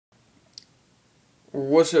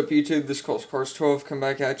What's up, YouTube? This is Cars12. Come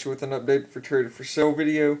back at you with an update for Traded for Sale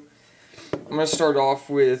video. I'm going to start off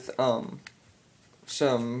with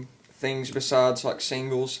some things besides like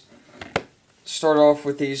singles. Start off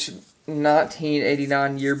with these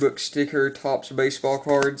 1989 yearbook sticker Topps baseball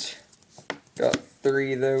cards. Got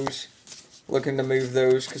 3 of those. Looking to move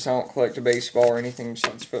those because I don't collect a baseball or anything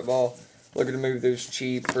besides football. Looking to move those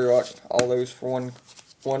cheap for like all those for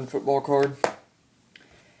one football card.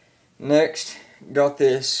 Next, got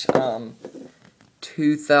this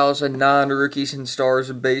 2009 Rookies and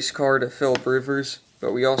Stars base card of Phillip Rivers,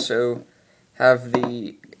 but we also have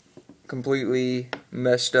the completely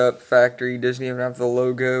messed up factory. Doesn't even have the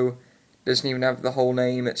logo, doesn't even have the whole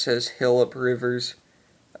name. It says Phillip Rivers.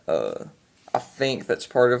 I think that's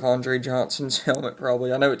part of Andre Johnson's helmet,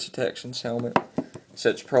 probably. I know it's a Texans helmet, so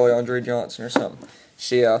it's probably Andre Johnson or something.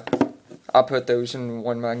 So yeah, I put those in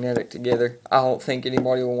one magnetic together. I don't think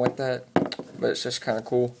anybody will want that, but it's just kind of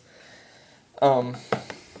cool.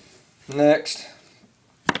 Next,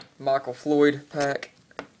 Michael Floyd pack.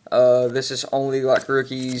 This is only like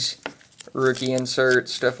rookies, rookie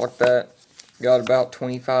inserts, stuff like that. Got about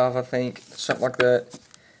 25, I think, something like that.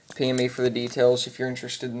 PM me for the details if you're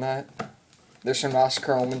interested in that. There's some nice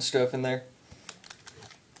chrome and stuff in there.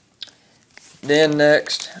 Then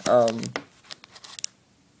next,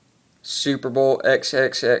 Super Bowl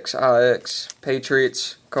XXXIX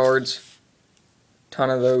Patriots cards.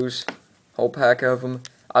 Ton of those. Whole pack of them.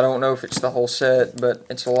 I don't know if it's the whole set, but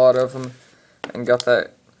it's a lot of them. And got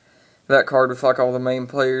that card with like all the main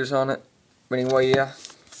players on it. But anyway, yeah.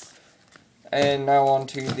 And now on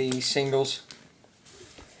to the singles.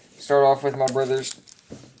 Start off with my brothers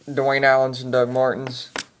Dwayne Allen's and Doug Martin's.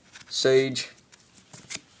 Sage.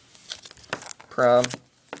 Prime.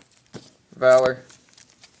 Valor.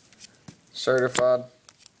 Certified.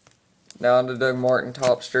 Now on to Doug Martin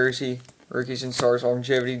Topps jersey. Rookies and Stars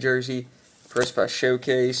longevity jersey. Press Pass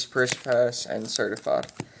Showcase, Press Pass, and Certified.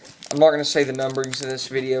 I'm not going to say the numberings of this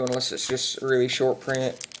video unless it's just really short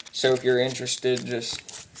print. So if you're interested,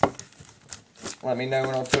 just let me know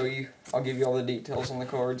and I'll tell you. I'll give you all the details on the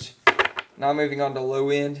cards. Now moving on to low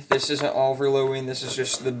end. This isn't all for low end. This is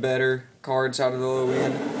just the better cards out of the low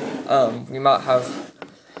end. We might have,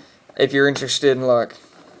 if you're interested in like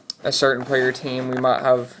a certain player team, we might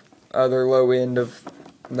have other low end of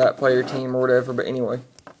that player team or whatever. But anyway,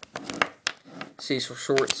 Cecil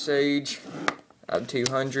Short Sage out of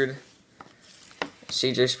 200.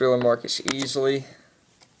 CJ Spiller, Marcus Easley,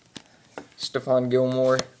 Stephon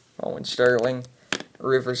Gilmore, Owen Sterling,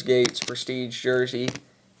 Rivers Gates Prestige jersey.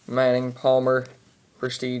 Manning Palmer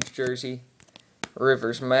Prestige jersey.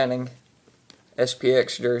 Rivers Manning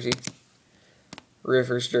SPX jersey.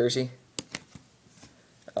 Rivers jersey.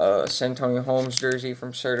 Santonio Holmes jersey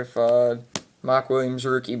from Certified. Mike Williams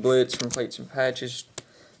Rookie Blitz from Plates and Patches.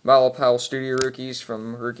 Milo Powell Studio Rookies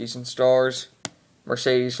from Rookies and Stars.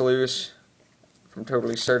 Mercedes Lewis from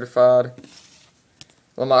Totally Certified.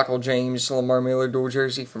 LaMichael James Lamar Miller dual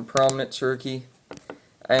jersey from Prominence Rookie.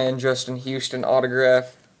 And Justin Houston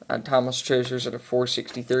autograph. Thomas Chesers at a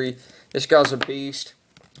 463. This guy's a beast.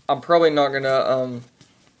 I'm probably not gonna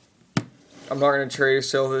trade or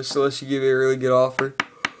sell this unless you give me a really good offer.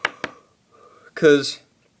 Cause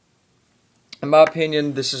in my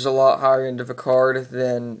opinion, this is a lot higher end of a card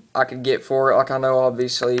than I could get for it. Like I know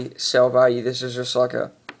obviously sell value. This is just like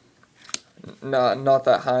a not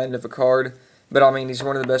that high end of a card. But I mean he's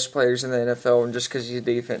one of the best players in the NFL, and just because he's a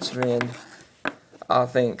defensive end, I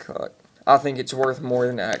think it's worth more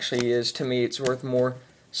than it actually is. To me, it's worth more.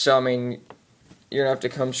 So, I mean, you're going to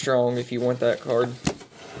have to come strong if you want that card.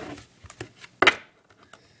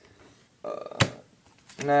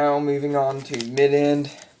 Now, moving on to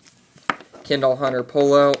mid-end. Kendall Hunter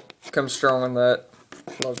pullout. Come strong on that.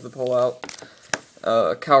 Love the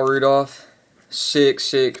pullout. Kyle Rudolph.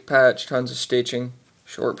 Sick patch. Tons of stitching.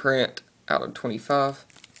 Short print. Out of 25.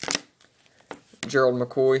 Gerald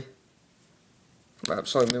McCoy. From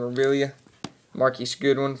Absolute Memorabilia. Marquise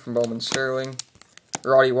Goodwin from Bowman Sterling.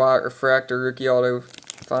 Roddy White Refractor Rookie Auto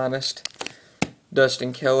Finest.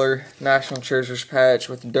 Dustin Keller National Treasures patch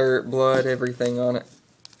with dirt, blood, everything on it.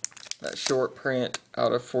 That short print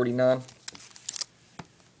out of 49.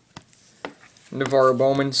 Navarro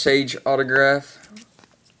Bowman Sage autograph.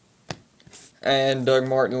 And Doug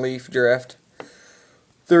Martin Leaf draft.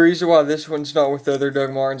 The reason why this one's not with the other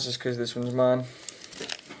Doug Martins is because this one's mine,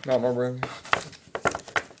 not my brother's.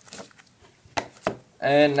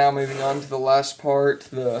 And now moving on to the last part.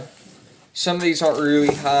 Some of these aren't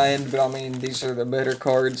really high end, but I mean these are the better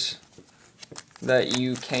cards that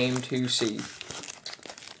you came to see.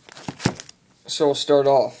 So we'll start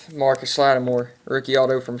off. Marcus Lattimore, rookie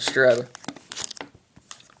auto from Strata.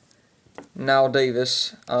 Nile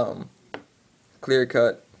Davis, clear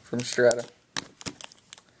cut from Strata.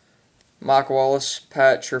 Mike Wallace,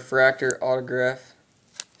 patch refractor autograph,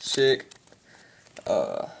 sick,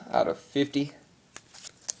 out of 50.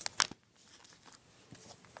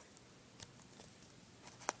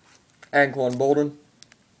 Anquan Boldin,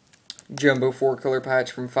 jumbo 4-color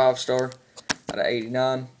patch from 5-star, out of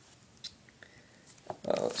 89.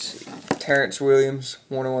 Let's see, Terrence Williams,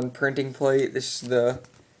 101 printing plate. This is the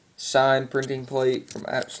signed printing plate from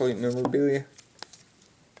Absolute Memorabilia.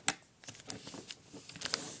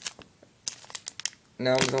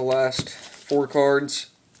 Now to the last 4 cards.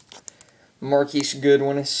 Marquise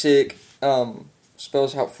Goodwin is sick.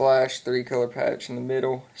 Spells Out Flash, 3-color patch in the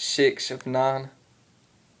middle, 6 of 9.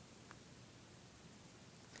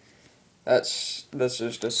 That's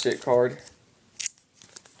just a sick card.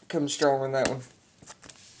 Comes strong on that one.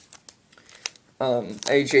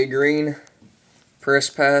 AJ Green, press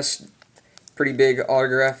pass, pretty big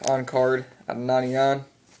autograph on card out of 99.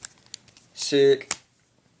 Sick.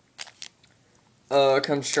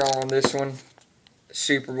 Comes strong on this one.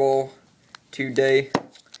 Super Bowl 2-day.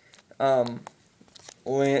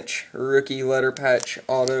 Lynch, rookie letter patch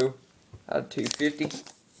auto out of 250.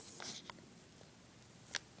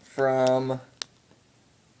 From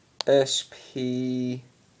SP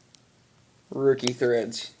Rookie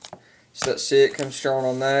Threads. So that's it. Comes strong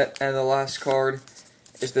on that. And the last card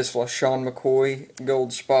is this LaShawn McCoy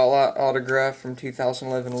Gold Spotlight autograph from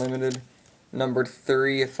 2011 Limited, numbered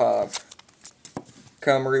 3 of 5.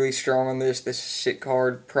 Come really strong on this. This is a sick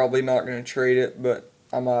card. Probably not going to trade it, but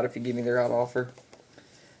I might if you give me the right offer.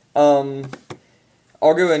 I'll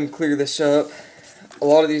go ahead and clear this up. A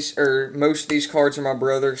lot of these, or most of these cards are my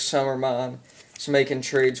brother's, some are mine. So making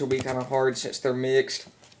trades will be kind of hard since they're mixed.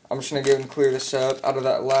 I'm just going to go ahead and clear this up. Out of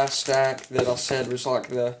that last stack that I said was like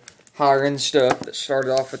the higher end stuff that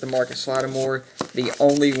started off with the Marcus Lattimore, the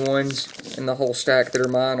only ones in the whole stack that are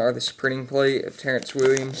mine are this printing plate of Terrence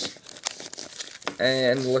Williams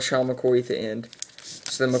and LaShawn McCoy at the end.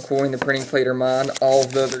 So the McCoy and the printing plate are mine. All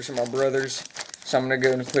of the others are my brother's. So I'm going to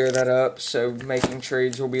go and clear that up so making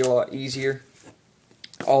trades will be a lot easier.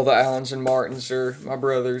 All the Allens and Martins are my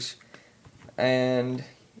brothers. And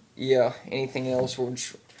yeah, anything else will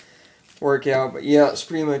just work out. But yeah, that's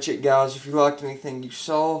pretty much it, guys. If you liked anything you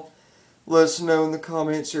saw, let us know in the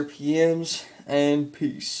comments or PMs. And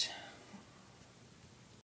peace.